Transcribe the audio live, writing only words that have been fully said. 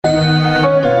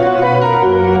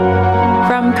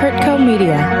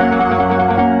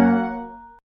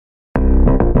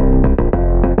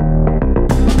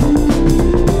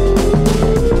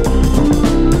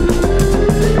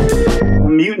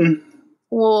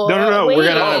No. Wait. We're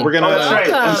gonna. Oh, that's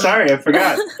right. I'm sorry, I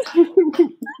forgot.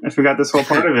 I forgot this whole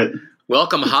part of it.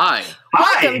 Welcome, hi.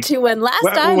 Welcome to When Last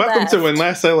I Left. Welcome to When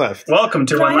Last I Left. Welcome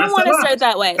to No, When I don't Last I want to Left. start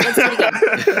that way. Let's do it again.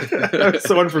 That's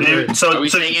the one for me. So, Are we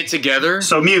saying it together?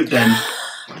 so mute then.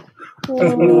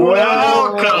 Welcome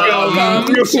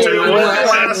Welcome to When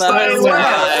Last I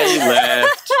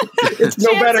Left. It's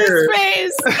no better.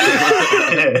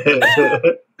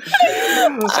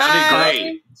 Sounded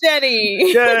great.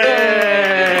 Jenny.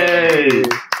 Yay!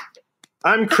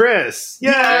 I'm Chris.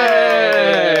 Yay!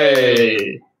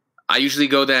 I usually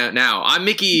go down now. I'm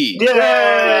Mickey. Yay!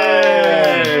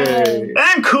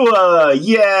 And Kua.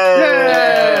 Yay!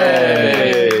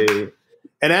 Yay!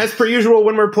 And as per usual,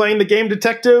 when we're playing the game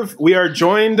Detective, we are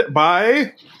joined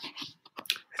by...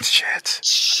 It's Chance.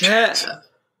 Chat.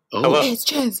 Oh, Hello. It's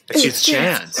Chance. it's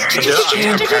Chance.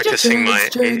 I'm practicing my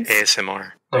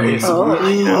ASMR.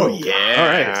 Oh, yeah. All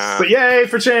right. So yay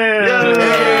for Chance!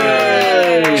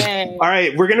 Yay. All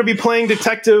right, we're going to be playing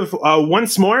Detective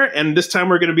once more, and this time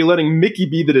we're going to be letting Mickey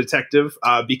be the detective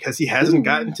because he hasn't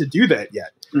gotten to do that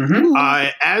yet. Mm-hmm.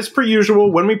 As per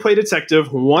usual, when we play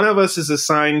Detective, one of us is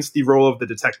assigned the role of the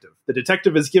detective. The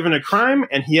detective is given a crime,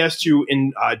 and he has to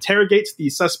interrogate the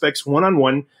suspects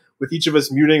one-on-one, with each of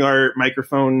us muting our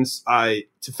microphones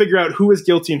to figure out who is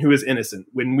guilty and who is innocent,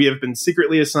 when we have been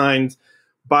secretly assigned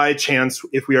by chance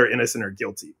if we are innocent or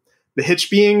guilty. The hitch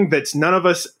being that none of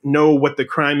us know what the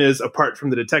crime is apart from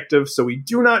the detective, so we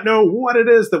do not know what it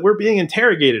is that we're being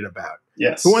interrogated about.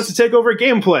 Yes. Who wants to take over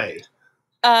gameplay?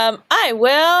 I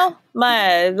will.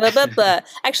 My blah, blah, blah.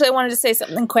 Actually, I wanted to say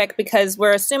something quick because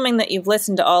we're assuming that you've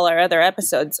listened to all our other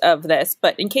episodes of this,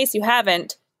 but in case you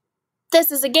haven't, this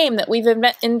is a game that we've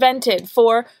invented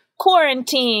for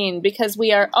quarantine because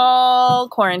we are all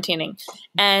quarantining,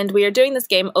 and we are doing this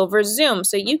game over Zoom,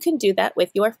 so you can do that with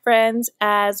your friends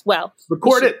as well.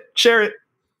 Record it, share it.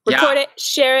 Record it,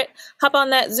 share it, hop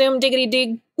on that Zoom diggity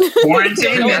dig.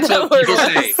 Quarantine? That's what people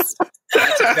say.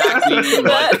 That's exactly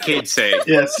what the kids say.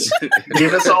 Yes.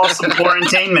 Give us all some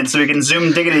quarantainment so we can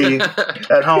Zoom diggity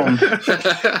at home.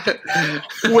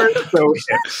 We're so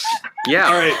hip. Yeah.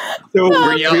 All right. So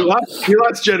we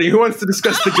lost Jenny. Who wants to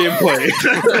discuss the gameplay?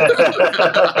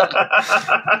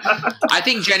 I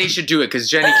think Jenny should do it because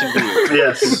Jenny can do it.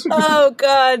 Yes. Oh,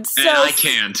 God. And I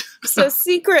can't. So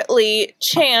secretly,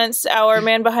 Chance, our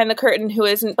man behind the curtain, who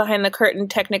isn't behind the curtain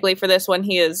technically for this one,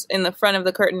 he is in the front of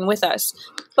the curtain with us.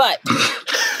 But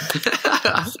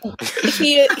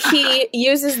he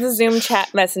uses the Zoom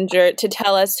chat messenger to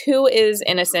tell us who is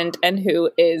innocent and who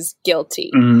is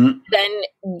guilty. Mm-hmm. Then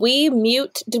we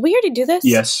mute. Did we already do this?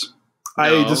 Yes.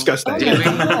 I discussed that. Did we?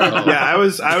 Yeah, I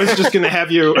was just going to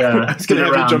have you. Yeah, I was going to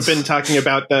have rounds. you jump in talking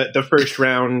about the first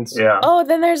round. Yeah. Oh,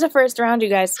 then there's a first round, you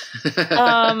guys.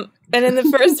 And in the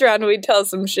first round, we tell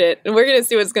some shit, and we're gonna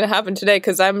see what's gonna happen today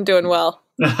because I'm doing well.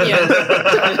 Yeah.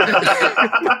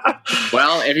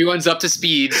 Well, everyone's up to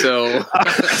speed, so.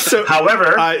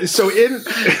 However,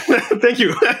 thank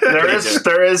you. there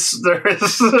is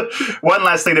one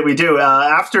last thing that we do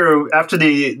after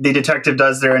the detective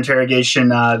does their interrogation.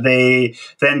 They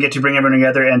then get to bring everyone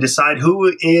together and decide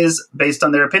who is, based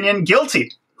on their opinion,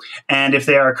 guilty. And if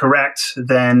they are correct,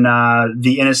 then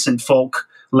the innocent folk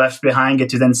left behind get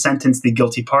to then sentence the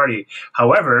guilty party.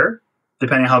 However,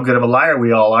 depending on how good of a liar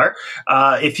we all are,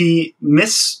 if he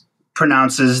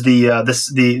mispronounces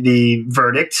the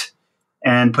verdict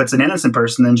and puts an innocent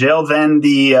person in jail, then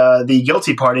the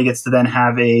guilty party gets to then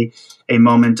have a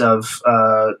moment of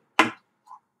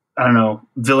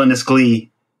villainous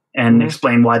glee and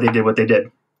explain why they did what they did.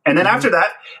 And then after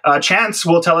that, Chance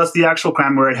will tell us the actual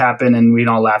crime where it happened, and we can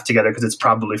all laugh together because it's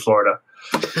probably Florida.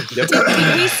 Yep.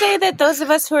 Did we say that those of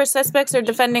us who are suspects are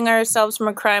defending ourselves from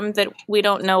a crime that we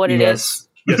don't know what it is?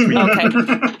 Yes, we do. Okay.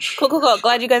 Cool.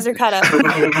 Glad you guys are caught up.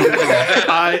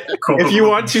 If you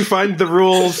want to find the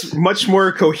rules much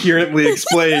more coherently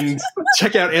explained,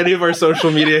 check out any of our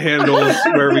social media handles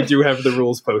where we do have the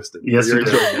rules posted. Yes, we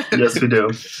do. Yes, we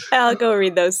do. I'll go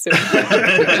read those soon.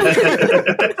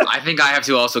 I think I have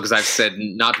to also because I've said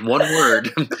not one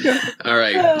word. All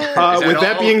right. With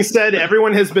that being said,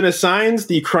 everyone has been assigned.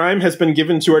 The crime has been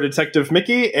given to our detective,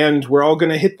 Mickey, and we're all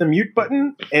going to hit the mute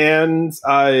button, and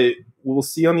we'll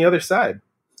see you on the other side.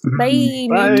 Bye.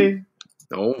 Bye.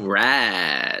 All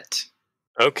right.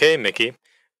 Okay, Mickey.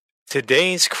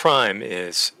 Today's crime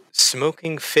is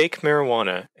smoking fake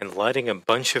marijuana and lighting a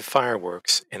bunch of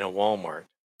fireworks in a Walmart.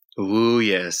 Ooh,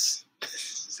 yes.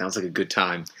 Sounds like a good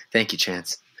time. Thank you,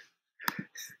 Chance.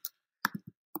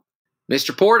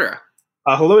 Mr. Porter,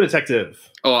 Hello, detective.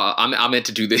 Oh, I meant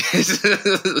to do this,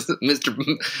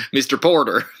 Mr.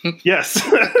 Porter. Yes.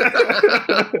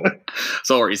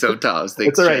 Sorry, sometimes things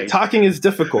It's all right. change. Talking is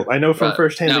difficult. I know from Right.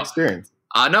 firsthand Now- experience.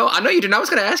 I know you didn't. I was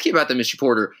going to ask you about that, Mr.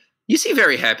 Porter. You seem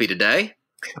very happy today.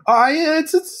 Yeah,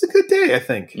 it's a good day, I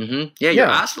think. Mm-hmm. Yeah,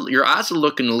 Yeah. your eyes are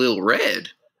looking a little red.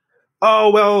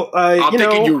 Oh, well, I'm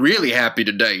thinking you're really happy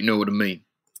today. You know what I mean?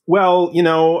 Well,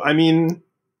 I mean,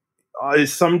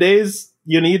 some days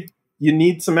you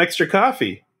need some extra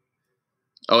coffee.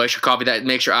 Oh, extra coffee that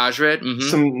makes your eyes red? Mm-hmm.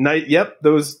 Some night, yep,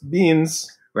 those beans,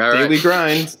 Right, daily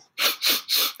grind,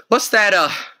 What's that?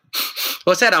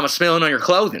 What's that I'm smelling on your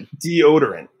clothing?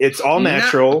 deodorant. It's all No,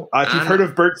 natural. If I you've know. heard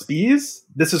of Burt's Bees,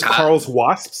 this is Carl's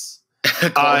Wasps.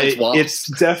 Carl's Wasps.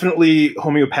 It's definitely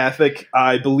homeopathic.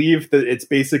 I believe that it's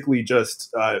basically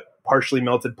just partially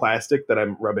melted plastic that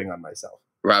I'm rubbing on myself.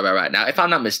 Right. Now, if I'm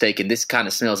not mistaken, this kind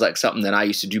of smells like something that I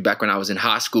used to do back when I was in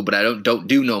high school, but I don't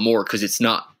do no more because it's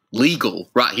not legal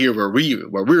right here where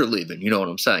we're living. You know what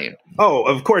I'm saying? Oh,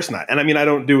 of course not. And I mean, I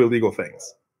don't do illegal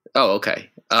things. Oh, okay.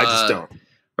 I just don't.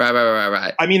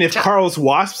 Right. I mean, if Carl's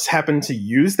Wasps happen to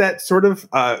use that sort of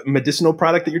medicinal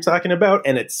product that you're talking about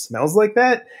and it smells like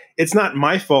that, it's not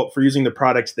my fault for using the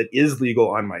product that is legal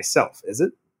on myself, is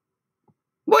it?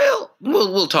 Well,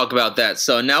 we'll talk about that.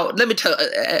 So now let me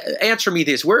answer me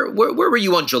this. Where were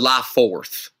you on July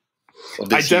 4th?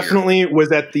 I definitely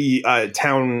was at the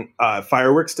town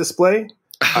fireworks display.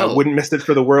 I wouldn't miss it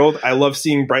for the world. I love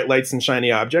seeing bright lights and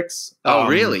shiny objects. Oh,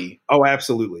 really? Oh,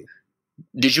 absolutely.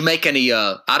 Did you make any,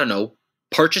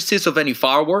 purchases of any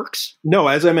fireworks? No,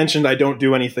 as I mentioned, I don't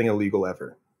do anything illegal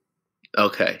ever.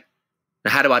 Okay.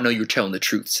 Now, how do I know you're telling the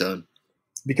truth, son?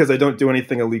 Because I don't do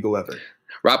anything illegal ever.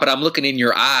 Right, but I'm looking in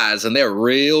your eyes, and they're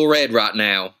real red right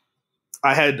now.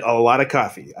 I had a lot of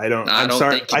coffee. I'm don't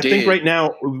sorry. think you I think did. right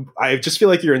now, I just feel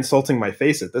like you're insulting my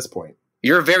face at this point.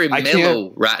 You're very I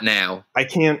mellow right now. I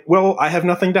can't. Well, I have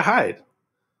nothing to hide.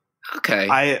 Okay.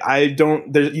 I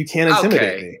don't. You can't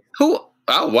intimidate me. Who?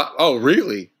 Oh, what? Oh,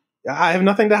 really? I have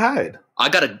nothing to hide. I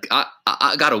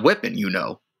got a weapon, you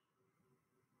know.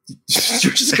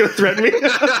 You're just gonna threaten me?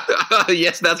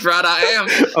 Yes, that's right. I am.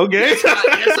 Okay. Yes,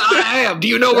 I am. Do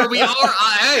you know where we are?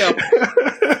 I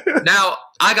am. Now,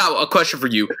 I got a question for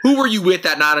you. Who were you with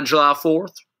that night on July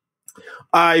 4th?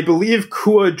 I believe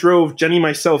Kua drove Jenny,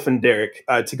 myself, and Derek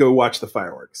to go watch the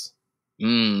fireworks.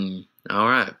 All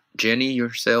right. Jenny,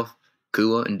 yourself,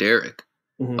 Kua, and Derek.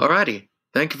 Mhm. All righty.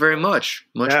 Thank you very much.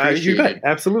 Much You appreciated. bet.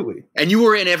 Absolutely. And you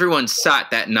were in everyone's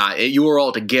sight that night. You were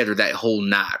all together that whole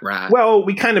night, right? Well,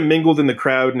 we kind of mingled in the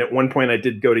crowd, and at one point I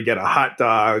did go to get a hot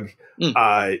dog.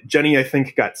 Jenny, I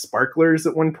think, got sparklers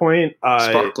at one point.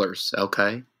 Sparklers.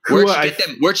 Okay. Kua,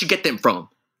 Where'd you get them from?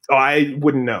 Oh, I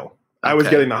wouldn't know. I was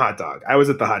Okay. getting the hot dog. I was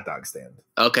at the hot dog stand.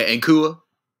 Okay. And Kua?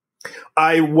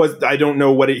 I don't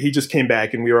know what he just came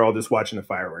back, and we were all just watching the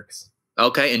fireworks.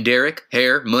 Okay. And Derek?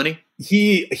 Hair? Money?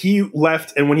 He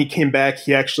left, and when he came back,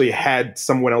 he actually had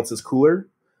someone else's cooler,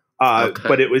 Okay.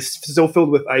 but it was still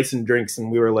filled with ice and drinks.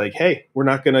 And we were like, "Hey, we're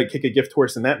not going to kick a gift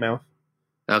horse in that mouth."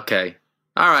 Okay.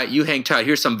 All right. You hang tight.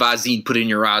 Here's some Visine put in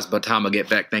your eyes by the time I get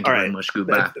back. Thank you All very right. much.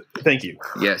 Goodbye. Thank you.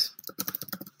 Yes.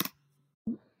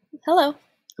 Hello.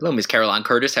 Hello, Miss Caroline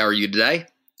Curtis. How are you today?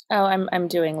 Oh, I'm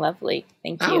doing lovely.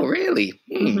 Thank you. Oh, really?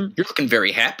 Mhm. You're looking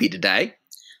very happy today.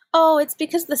 Oh, it's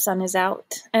because the sun is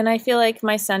out, and I feel like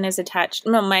my sun is attached.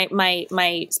 No,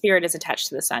 my spirit is attached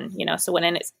to the sun. You know, so when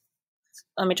it's,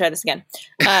 let me try this again.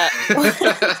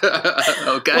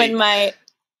 Okay.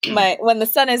 When the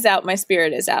sun is out, my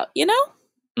spirit is out. You know.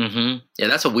 Mm-hmm. Yeah,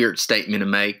 that's a weird statement to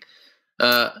make.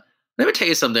 Let me tell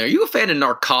you something. Are you a fan of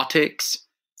narcotics?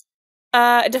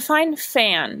 Define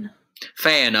fan.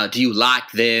 Fan, do you like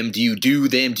them? Do you do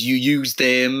them? Do you use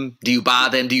them? Do you buy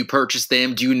them? Do you purchase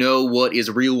them? Do you know what is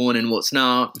a real one and what's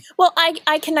not? Well,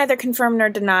 I can neither confirm nor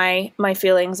deny my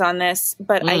feelings on this,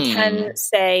 but I can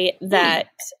say that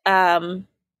I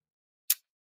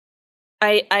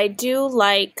do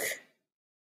like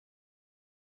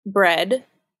bread.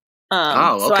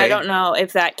 So I don't know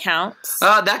if that counts.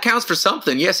 That counts for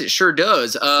something. Yes, it sure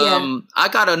does. I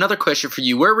got another question for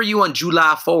you. Where were you on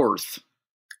July 4th?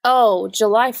 Oh,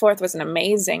 July 4th was an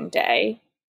amazing day.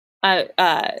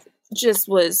 Just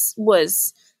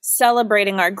was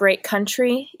celebrating our great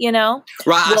country, you know?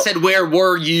 Right, I said where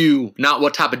were you, not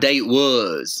what type of day it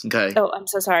was. Okay. Oh, I'm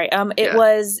so sorry. I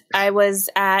was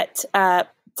at,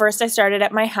 first I started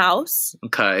at my house.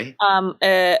 Okay.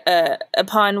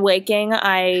 Upon waking,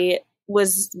 I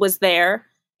was there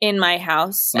in my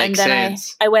house. Makes and then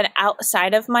sense. I went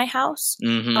outside of my house.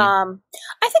 Mm-hmm.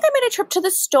 I think I made a trip to the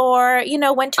store, you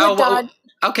know, went to a dog.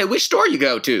 Okay, which store you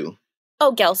go to?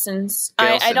 Oh, Gelson's.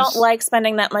 I don't like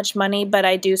spending that much money, but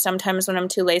I do sometimes when I'm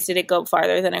too lazy to go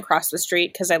farther than across the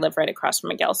street because I live right across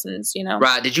from a Gelson's, you know?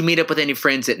 Right. Did you meet up with any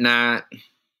friends at night?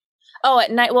 Oh,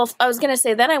 at night. Well, I was going to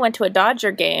say then I went to a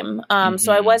Dodger game.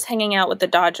 So I was hanging out with the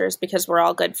Dodgers because we're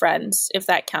all good friends, if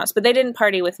that counts. But they didn't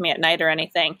party with me at night or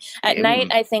anything. At night,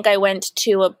 I think I went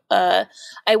to a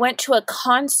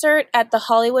concert at the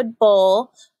Hollywood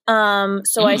Bowl.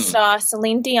 So I saw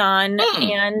Celine Dion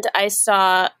and I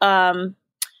saw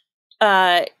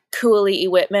Cooley E.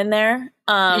 Whitman there.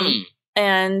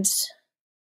 And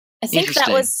I think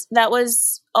that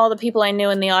was all the people I knew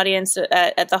in the audience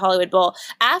at the Hollywood Bowl.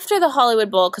 After the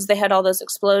Hollywood Bowl, because they had all those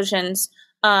explosions,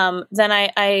 then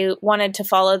I wanted to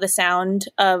follow the sound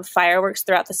of fireworks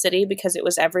throughout the city because it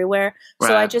was everywhere. Right.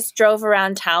 So I just drove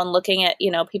around town looking at,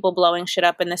 people blowing shit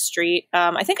up in the street.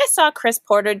 I think I saw Chris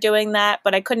Porter doing that,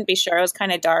 but I couldn't be sure. It was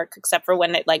kind of dark, except for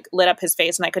when it lit up his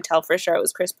face and I could tell for sure it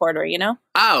was Chris Porter,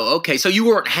 Oh, okay. So you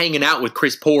weren't hanging out with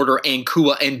Chris Porter and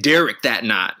Kua and Derek that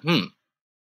night.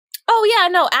 Oh, yeah.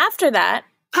 No, after that.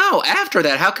 Oh, after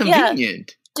that. How convenient.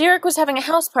 Yeah. Derek was having a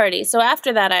house party. So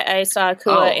after that, I saw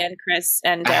Kua and Chris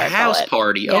and Derek. A house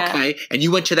party. Yeah. Okay. And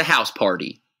you went to the house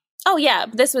party. Oh, yeah.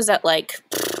 This was at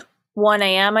 1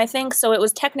 a.m., I think. So it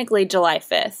was technically July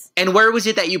 5th. And where was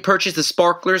it that you purchased the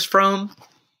sparklers from?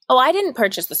 Oh, I didn't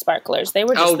purchase the sparklers. They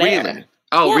were just there. Really?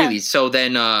 Oh, really? So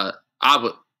then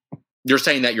you're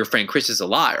saying that your friend Chris is a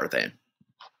liar then?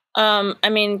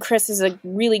 Chris is a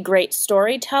really great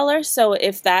storyteller, so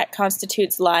if that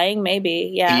constitutes lying,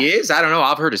 maybe, yeah. He is? I don't know.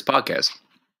 I've heard his podcast.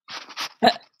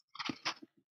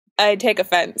 I take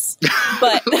offense,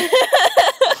 but...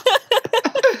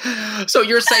 So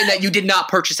you're saying that you did not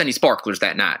purchase any sparklers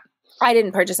that night? I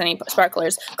didn't purchase any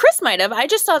sparklers. Chris might have. I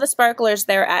just saw the sparklers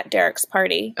there at Derek's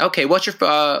party. Okay, what's your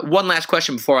one last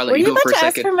question before I let you go for a second? Were you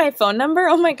about to ask for my phone number?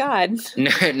 Oh my god! No.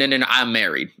 I'm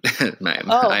married, ma'am.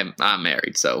 Oh. I'm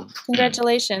married. So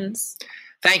congratulations.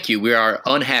 Thank you. We are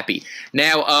unhappy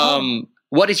now.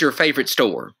 What is your favorite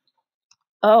store?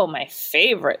 Oh, my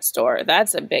favorite store.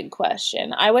 That's a big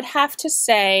question. I would have to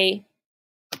say,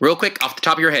 real quick, off the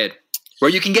top of your head,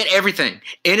 where you can get everything,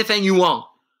 anything you want.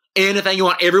 Anything you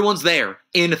want. Everyone's there.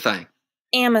 Anything.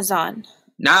 Amazon.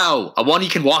 No. A one you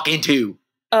can walk into.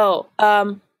 Oh,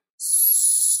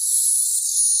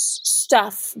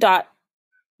 stuff.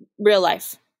 Real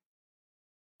life.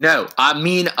 No. I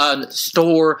mean a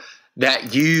store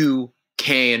that you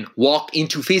can walk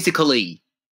into physically.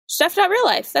 Stuff.real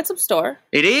life. That's a store.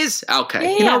 It is? Okay.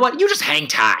 Yeah, you know what? You just hang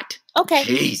tight. Okay.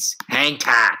 Jeez. Hang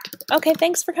tight. Okay.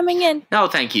 Thanks for coming in. No,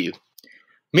 thank you.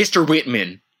 Mr.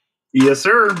 Whitman. Yes,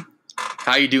 sir.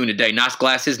 How you doing today? Nice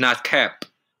glasses, nice cap.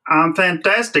 I'm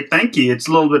fantastic, thank you. It's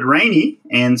a little bit rainy,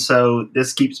 and so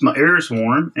this keeps my ears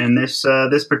warm, and this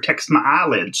protects my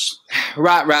eyelids.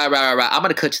 Right. I'm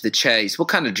gonna cut to the chase. What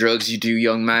kind of drugs you do,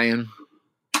 young man?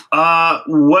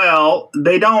 Well,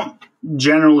 they don't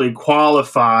generally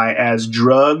qualify as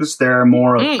drugs. They're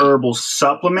more of herbal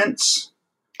supplements.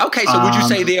 Okay, so would you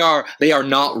say they are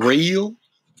not real?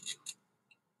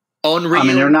 Unreal? I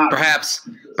mean, they're not.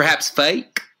 Perhaps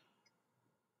fake?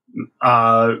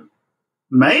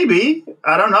 Maybe.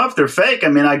 I don't know if they're fake. I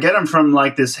mean, I get them from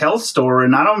this health store,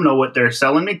 and I don't know what they're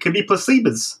selling me. Could be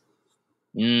placebos.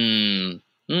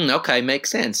 Okay, makes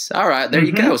sense. All right, there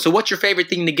you go. So what's your favorite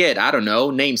thing to get? I don't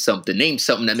know. Name something. Name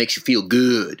something that makes you feel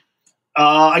good.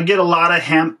 I get a lot of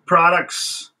hemp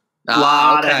products. A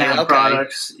lot of hemp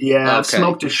products. Yeah, I've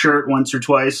smoked a shirt once or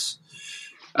twice.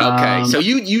 Okay, so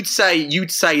you'd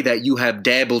say that you have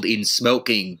dabbled in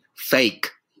smoking fake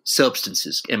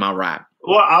substances. Am I right?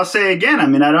 Well, I'll say again. I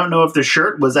mean, I don't know if the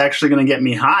shirt was actually going to get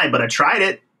me high, but I tried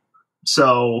it.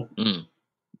 So,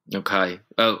 okay.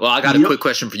 Well, I got a quick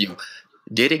question for you.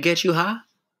 Did it get you high?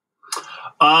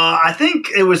 I think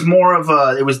it was more of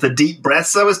it was the deep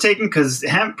breaths I was taking because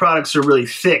hemp products are really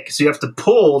thick, so you have to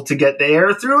pull to get the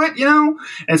air through it,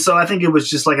 And so I think it was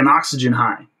just like an oxygen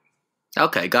high.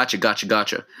 Okay, gotcha.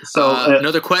 So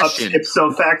another question.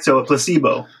 Ipso facto, a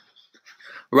placebo.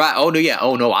 Right. Oh, no, yeah.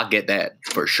 Oh, no, I get that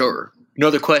for sure.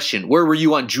 Another question. Where were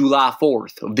you on July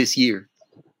 4th of this year?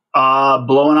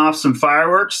 Blowing off some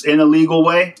fireworks in a legal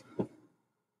way.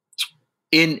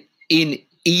 In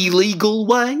illegal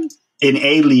way? In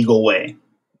a legal way.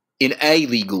 In a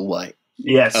legal way.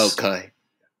 Yes. Okay.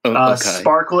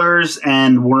 Sparklers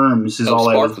and worms is all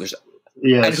sparklers.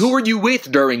 Yes. And who were you with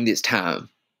during this time?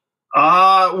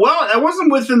 Well, I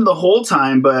wasn't with him the whole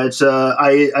time, but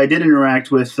I did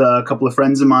interact with a couple of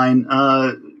friends of mine,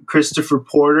 Christopher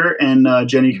Porter and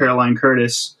Jenny Caroline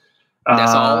Curtis.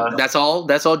 That's all.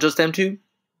 That's all. Just them two.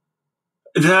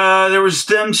 There was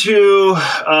them two.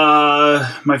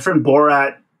 My friend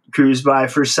Borat cruised by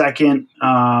for a second.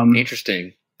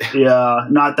 Interesting. Yeah,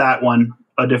 not that one,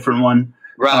 a different one.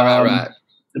 Right.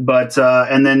 But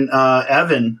and then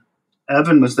Evan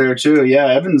was there too. Yeah,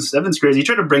 Evan's crazy. He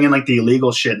tried to bring in like the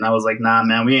illegal shit, and I was like, nah,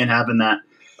 man, we ain't having that.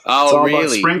 Oh, it's all really? about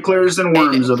sprinklers and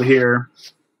worms over here.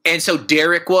 And so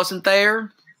Derek wasn't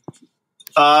there?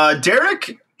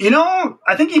 Derek,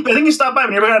 I think he stopped by,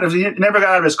 but he never got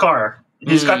out of his car.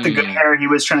 He's got the good hair. He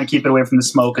was trying to keep it away from the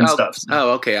smoke and stuff. So. Oh,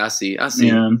 okay. I see.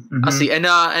 Yeah. I see. And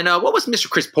what was Mr.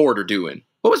 Chris Porter doing?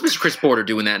 What was Mr. Chris Porter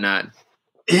doing that night?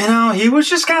 He was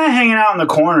just kind of hanging out in the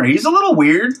corner. He's a little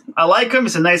weird. I like him.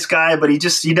 He's a nice guy, but he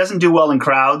doesn't do well in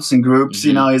crowds and groups.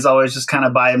 Mm-hmm. He's always just kind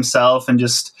of by himself and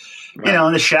just, in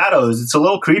the shadows. It's a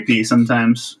little creepy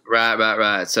sometimes.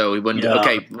 Right. So we wouldn't. Yeah.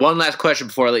 Okay. One last question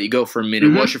before I let you go for a minute.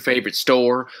 Mm-hmm. What's your favorite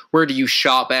store? Where do you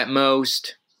shop at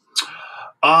most?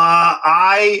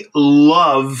 I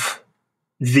love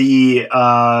the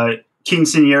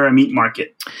Quinceañera Meat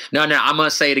Market. No, I'm going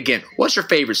to say it again. What's your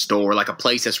favorite store? Like a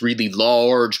place that's really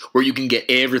large where you can get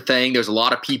everything. There's a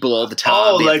lot of people all the time.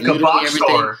 Oh, like a box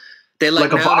store. They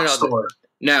like a box store.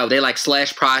 No, they like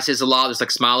slash prices a lot. There's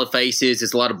like smiley faces.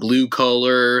 There's a lot of blue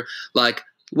color. Like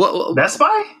what? Best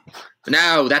Buy?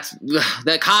 No,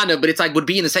 that kind of, but it's like would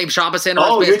be in the same shopping center.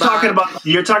 Oh, you're talking about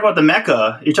the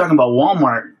Mecca. You're talking about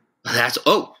Walmart.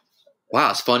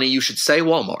 Wow, it's funny you should say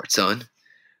Walmart, son.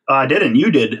 I didn't.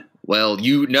 You did. Well,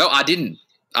 I didn't.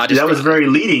 That was very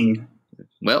leading.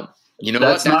 Well, you know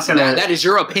what? That is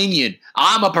your opinion.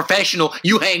 I'm a professional.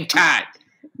 You hang tight.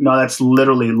 No, that's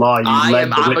literally law. You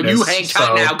hang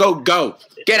tight now. Go.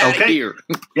 Get out of here.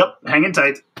 Yep, hanging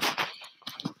tight.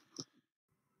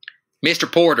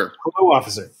 Mr. Porter. Hello,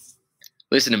 officer.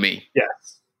 Listen to me.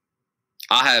 Yes.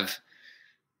 I have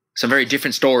some very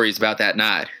different stories about that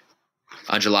night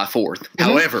on July 4th.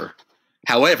 Mm-hmm.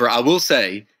 However, I will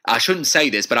say, I shouldn't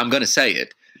say this, but I'm going to say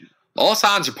it. All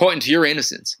signs are pointing to your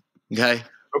innocence. Okay?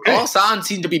 All signs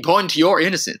seem to be pointing to your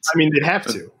innocence. I mean, they'd have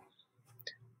to.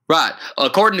 Right.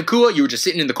 According to Kua, you were just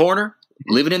sitting in the corner,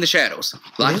 living in the shadows,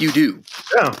 like you do.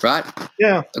 Yeah. Right?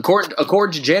 Yeah.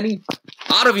 According to Jenny,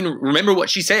 I don't even remember what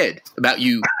she said about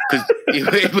you because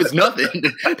it was nothing.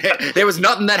 There was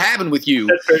nothing that happened with you.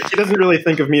 That's fair. She doesn't really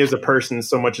think of me as a person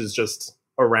so much as just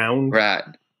around. Right.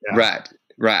 Yeah.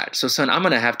 Right. So, son, I'm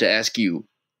going to have to ask you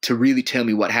to really tell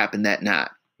me what happened that night.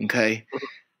 Okay.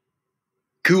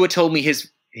 Kua told me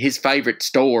his favorite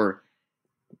store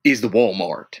is the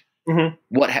Walmart. Mm-hmm.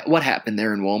 What happened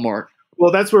there in Walmart?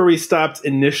 Well, that's where we stopped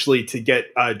initially to get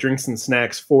drinks and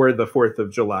snacks for the 4th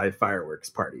of July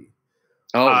fireworks party.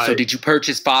 Oh, so did you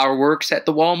purchase fireworks at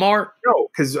the Walmart? No,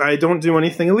 because I don't do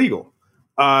anything illegal.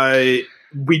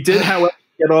 We did, however,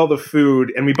 get all the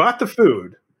food, and we bought the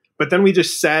food, but then we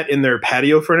just sat in their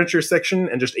patio furniture section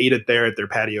and just ate it there at their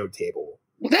patio table.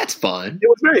 Well, that's fun. It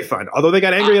was very fun, although they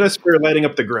got angry at us for lighting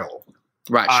up the grill.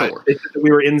 Right, sure. They said that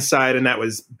we were inside, and that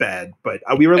was bad. But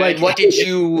we were like, what did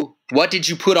you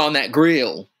put on that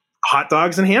grill? Hot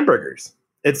dogs and hamburgers.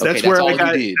 That's where I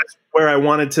got. That's where I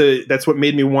wanted to. That's what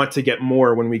made me want to get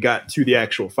more when we got to the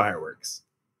actual fireworks.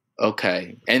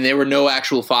 Okay, and there were no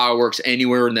actual fireworks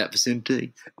anywhere in that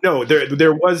vicinity. No,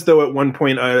 there was though at one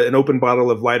point an open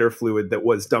bottle of lighter fluid that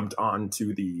was dumped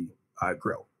onto the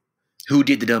grill. Who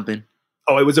did the dumping?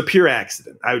 Oh, it was a pure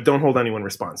accident. I don't hold anyone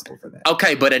responsible for that.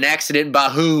 Okay, but an accident by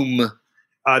whom?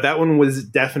 That one was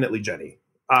definitely Jenny.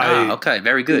 Okay,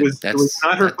 very good. It was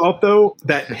not her fault, though.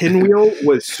 That pinwheel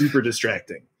was super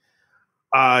distracting.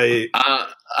 I'm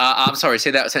sorry,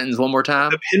 say that sentence one more time.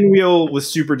 The pinwheel was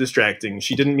super distracting.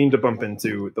 She didn't mean to bump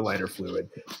into the lighter fluid.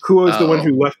 Kua was the one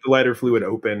who left the lighter fluid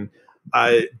open.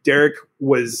 Derek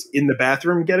was in the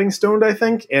bathroom getting stoned, I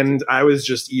think, and I was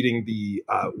just eating the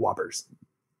Whoppers.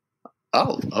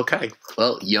 Oh, okay.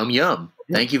 Well, yum.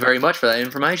 Thank you very much for that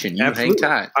information. You Absolutely.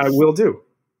 Hang tight. I will do.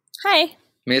 Hi.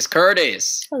 Miss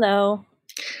Curtis. Hello.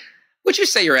 Would you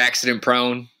say you're accident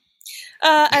prone?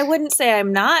 I wouldn't say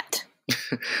I'm not.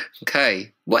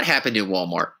 Okay. What happened in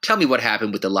Walmart? Tell me what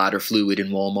happened with the lighter fluid in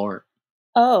Walmart.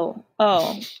 Well,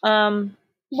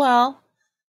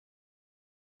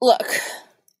 look.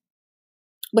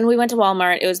 When we went to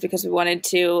Walmart, it was because we wanted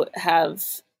to have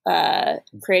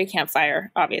create a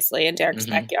campfire, obviously, in Derek's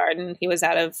backyard, and he was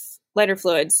out of lighter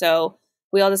fluid, so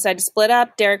we all decided to split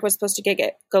up. Derek was supposed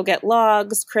to go get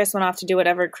logs. Chris went off to do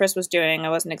whatever Chris was doing.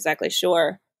 I wasn't exactly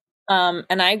sure.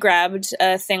 And I grabbed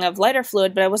a thing of lighter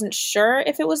fluid, but I wasn't sure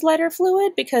if it was lighter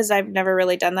fluid because I've never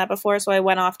really done that before, so I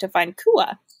went off to find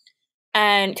Kua.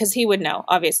 And because he would know,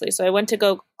 obviously. So I went to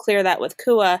go clear that with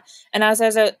Kua. And I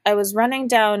was running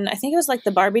down, I think it was like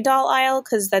the Barbie doll aisle,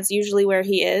 because that's usually where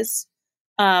he is.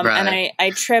 And I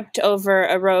tripped over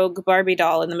a rogue Barbie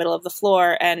doll in the middle of the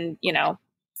floor and,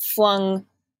 flung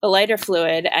the lighter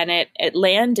fluid, and it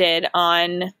landed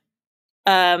on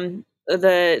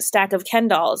the stack of Ken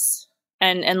dolls.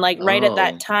 And like right at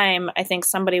that time, I think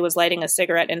somebody was lighting a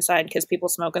cigarette inside because people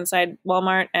smoke inside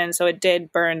Walmart. And so it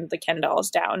did burn the Ken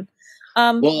dolls down.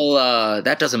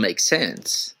 That doesn't make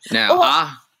sense. Now,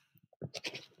 I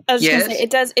was going to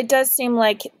say, it does seem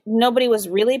like nobody was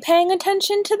really paying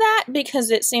attention to that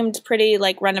because it seemed pretty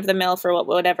like run of the mill for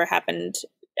whatever happened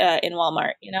in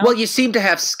Walmart, Well, you seem to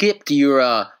have skipped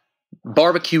your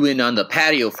barbecuing on the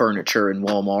patio furniture in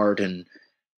Walmart, and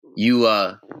you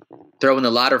throwing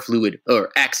the lighter fluid or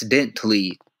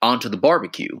accidentally onto the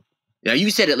barbecue. Now,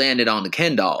 you said it landed on the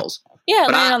Ken dolls. Yeah,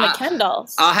 it landed on the Ken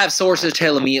dolls. I have sources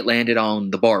telling me it landed on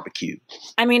the barbecue.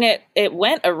 I mean, it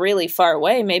went a really far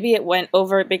way. Maybe it went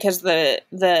over because the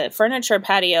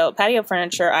patio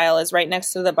furniture aisle is right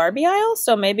next to the Barbie aisle.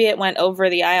 So maybe it went over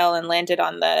the aisle and landed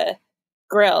on the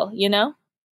grill,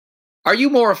 Are you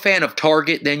more a fan of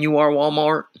Target than you are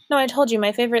Walmart? No, I told you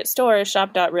my favorite store is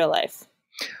shop.reallife.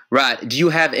 Right. Do you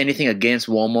have anything against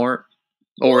Walmart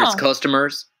or its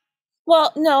customers?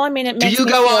 Well, no, I mean, it makes Do you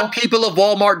go on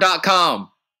peopleofwalmart.com?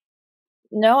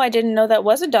 No, I didn't know that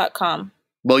was a .com.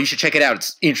 Well, you should check it out.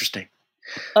 It's interesting.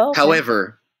 Oh, okay.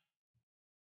 However,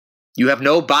 you have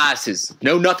no biases,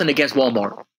 nothing against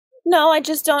Walmart. No, I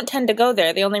just don't tend to go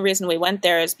there. The only reason we went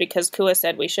there is because Kua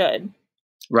said we should.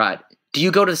 Right. Do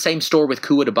you go to the same store with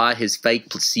Kua to buy his fake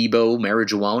placebo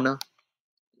marijuana?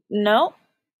 No.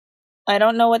 I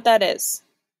don't know what that is.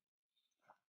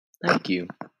 Thank you.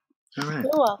 All right.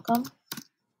 You're welcome.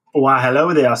 Why,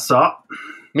 hello there, sir.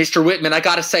 Mr. Whitman, I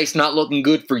gotta say, it's not looking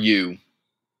good for you.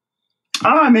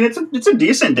 I mean, it's a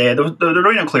decent day. The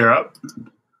rain will clear up.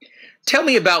 Tell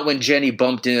me about when Jenny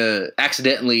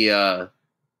accidentally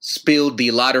spilled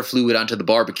the lighter fluid onto the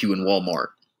barbecue in Walmart.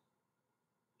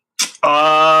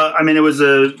 I mean, it was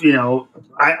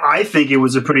I think it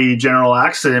was a pretty general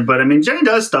accident, but I mean, Jenny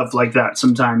does stuff like that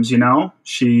sometimes,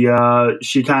 She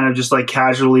kind of just like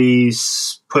casually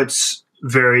puts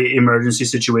very emergency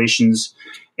situations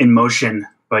in motion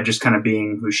by just kind of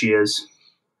being who she is.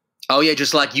 Oh yeah,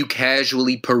 just like you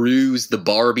casually peruse the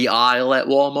Barbie aisle at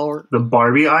Walmart. The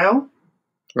Barbie aisle?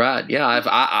 Right. Yeah,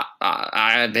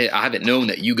 I haven't known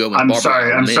that you go in I'm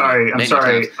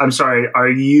sorry. Are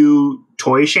you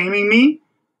toy shaming me?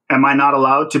 Am I not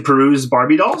allowed to peruse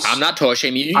Barbie dolls? I'm not toy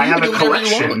shaming you. I have a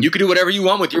collection. You can do whatever you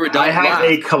want with your adult life. I have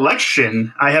a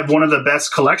collection. I have one of the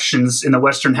best collections in the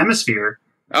Western Hemisphere.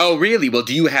 Oh, really? Well,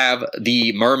 do you have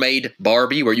the mermaid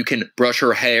Barbie where you can brush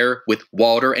her hair with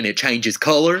water and it changes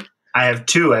color? I have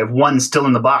two. I have one still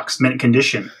in the box, mint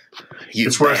condition.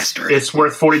 It's bastard. It's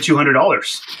worth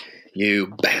 $4,200. You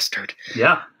bastard.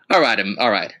 Yeah. All right.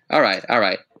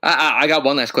 I got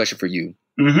one last question for you.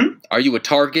 Mm-hmm. Are you a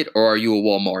Target or are you a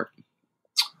Walmart?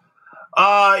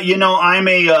 I'm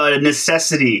a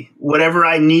necessity. Whatever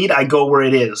I need, I go where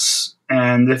it is.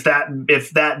 And if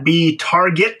that be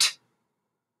Target,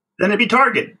 then it'd be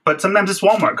Target. But sometimes it's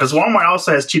Walmart because Walmart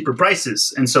also has cheaper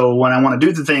prices. And so when I want to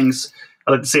do the things,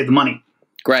 I like to save the money.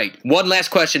 Great. One last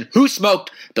question. Who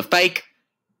smoked the fake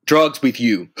drugs with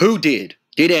you? Who did?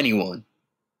 Did anyone?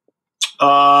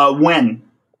 When?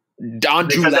 On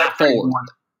July 4th.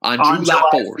 On July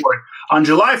 4th. On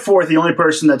July 4th, the only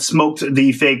person that smoked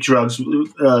the fake drugs,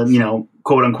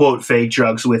 quote unquote fake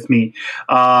drugs with me,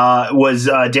 was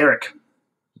Derek.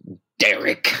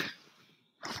 Derek.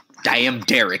 Damn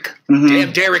Derek. Mm-hmm.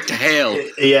 Damn Derek to hell.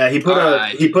 Yeah, he put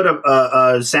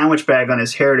a sandwich bag on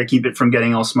his hair to keep it from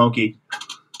getting all smoky.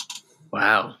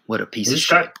 Wow, what a piece of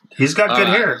shit. He's got good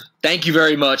hair. Thank you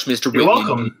very much, Mr. Whitney. You're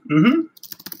welcome. Mm-hmm.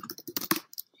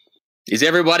 Is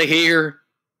everybody here?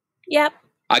 Yep.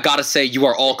 I gotta say, you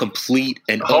are all complete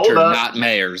and utter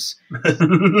nightmares.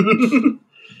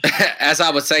 As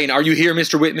I was saying, are you here,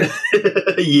 Mr. Whitman?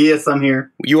 Yes, I'm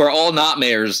here. You are all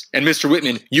nightmares, and Mr.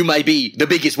 Whitman, you may be the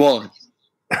biggest one.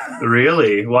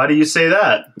 Really? Why do you say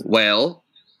that? Well,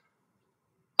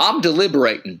 I'm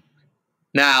deliberating.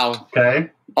 Now,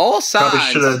 okay. All sides...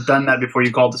 Probably should have done that before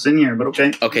you called us in here, but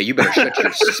okay. Okay, you better shut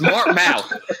your smart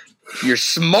mouth. Your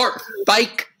smart,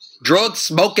 fake,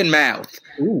 drug-smoking mouth.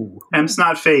 Ooh. Hemp's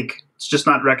not fake. It's just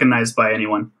not recognized by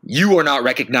anyone. You are not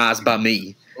recognized by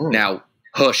me. Now,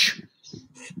 hush.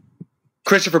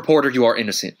 Christopher Porter, you are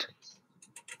innocent.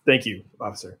 Thank you,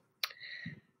 officer.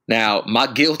 Now, my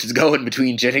guilt is going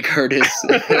between Jenny Curtis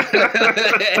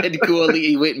and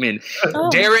Cooley Whitman. Oh.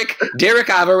 Derek,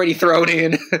 I've already thrown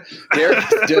in. Derek's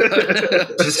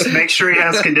done. Just make sure he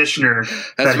has conditioner.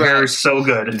 That hair is so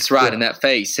good. That's right, and that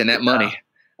face and that money.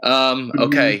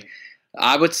 Okay.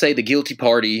 I would say the guilty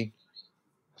party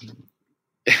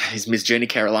is Miss Jenny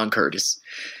Caroline Curtis.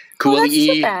 Oh, Cooley that's too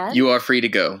E, bad. you are free to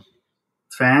go.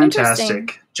 Fantastic. Interesting.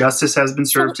 Justice has been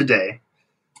served today.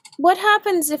 What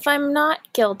happens if I'm not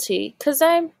guilty? Because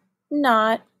I'm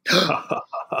not. No!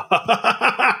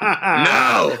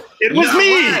 It was No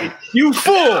me! way! You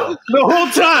fool! The whole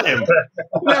time!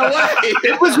 No way!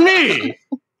 It was me!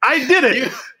 I did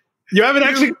it! You haven't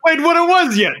actually explained what it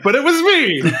was yet, but it was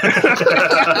me!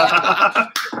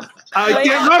 I Wait,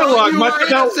 can't monologue you much were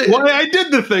about innocent. why I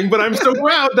did the thing, but I'm so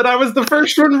proud that I was the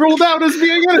first one ruled out as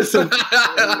being innocent.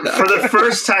 For the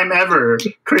first time ever,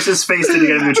 Chris's face didn't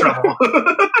get him in trouble.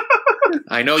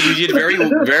 I know you did a very,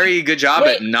 very good job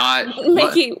Wait, at not.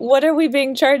 Mickey, what are we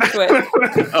being charged with?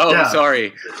 Oh, Yeah.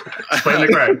 sorry. Explain the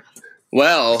crime.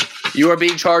 Well, you are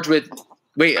being charged with.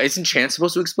 Wait, isn't Chance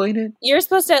supposed to explain it? You're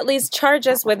supposed to at least charge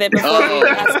us with it before Oh. we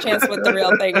ask Chance what the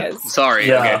real thing is. Sorry.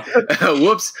 Yeah. Okay.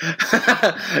 Whoops.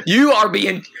 You are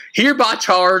being hereby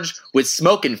charged with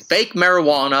smoking fake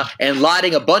marijuana and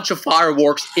lighting a bunch of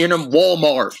fireworks in a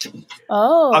Walmart.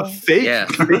 Oh. A fake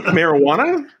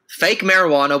marijuana? Fake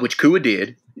marijuana, which Kua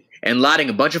did, and lighting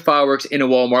a bunch of fireworks in a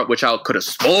Walmart, which I could have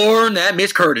sworn that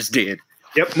Miss Curtis did.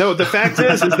 Yep. No, the fact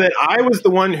is that I was the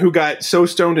one who got so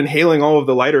stoned inhaling all of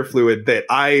the lighter fluid that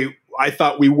I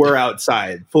thought we were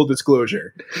outside. Full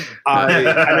disclosure. And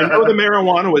I know the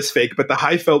marijuana was fake, but the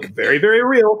high felt very, very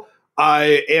real.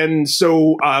 And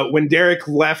so when Derek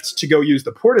left to go use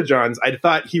the Porta-Johns, I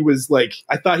thought he was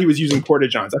using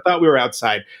Porta-Johns. I thought we were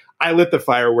outside. I lit the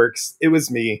fireworks. It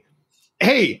was me.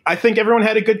 Hey, I think everyone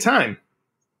had a good time.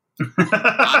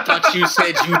 I thought you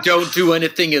said you don't do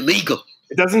anything illegal.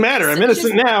 It doesn't matter. I'm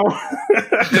innocent now.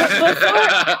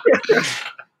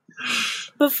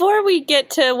 Before we get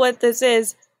to what this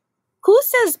is, who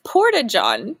says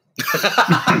Porta-John? Is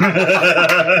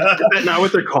that not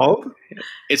what they're called?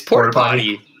 It's Porta Porta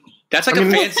Potty. Potty. That's like I a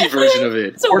mean- fancy version of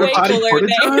it. It's a Porta way Potty, cooler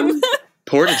Porta-John? name.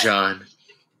 Porta John.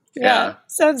 Yeah.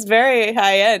 Sounds very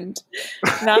high end.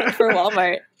 Not for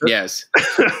Walmart. Yes.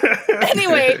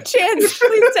 Anyway, Chance,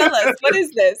 please tell us, what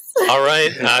is this? All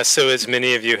right. So, as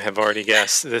many of you have already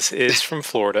guessed, this is from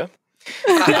Florida.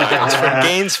 It's from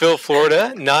Gainesville,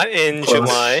 Florida, not in Close.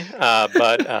 July,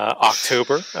 but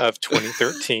October of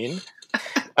 2013.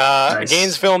 Nice. A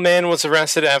Gainesville man was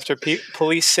arrested after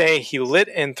police say he lit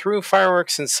and threw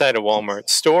fireworks inside a Walmart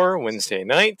store Wednesday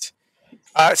night.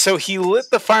 So he lit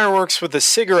the fireworks with a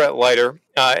cigarette lighter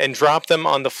and dropped them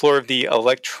on the floor of the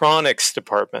electronics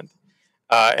department.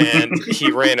 And he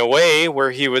ran away,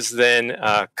 where he was then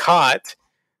caught.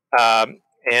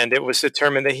 And it was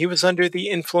determined that he was under the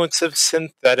influence of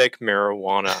synthetic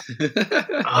marijuana.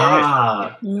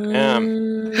 Ah,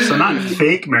 so not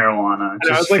fake marijuana. And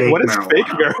I was Just like, fake what is marijuana. fake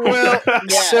marijuana? Well,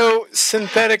 so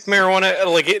synthetic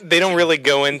marijuana, they don't really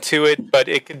go into it, but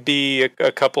it could be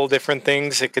a couple different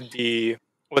things. It could be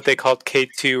what they called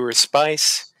K2 or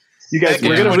spice. You guys, Back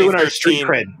we're in going to ruin our street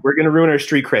 2013. cred. We're going to ruin our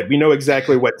street cred. We know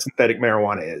exactly what synthetic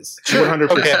marijuana is.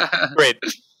 100%. Okay, great.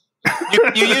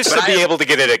 You used to But be I- able to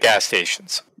get it at gas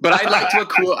stations. But I liked what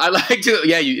Kua.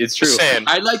 It's true. Just saying.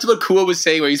 I liked what Kua was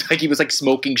saying, where he was like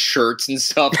smoking shirts and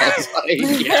stuff. I was like,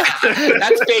 yeah,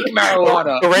 that's fake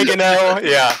marijuana. Oregano,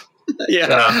 yeah.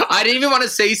 Yeah, I didn't even want to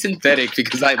say synthetic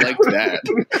because I liked that.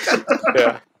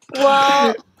 Yeah.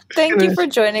 Well, thank you for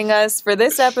joining us for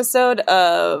this episode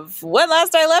of When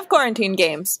Last I Left Quarantine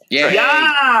Games. Yeah.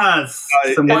 Yes!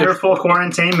 Some if- wonderful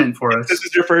quarantainment for If us. this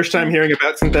is your first time hearing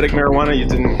about synthetic marijuana, you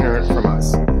didn't hear it from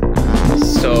us.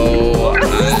 So.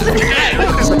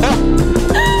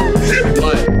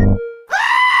 What?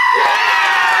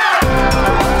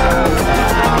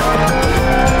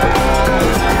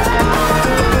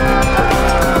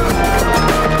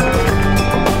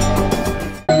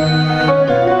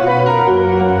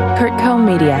 Kurt Cohn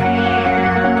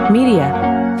Media.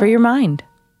 Media for your mind.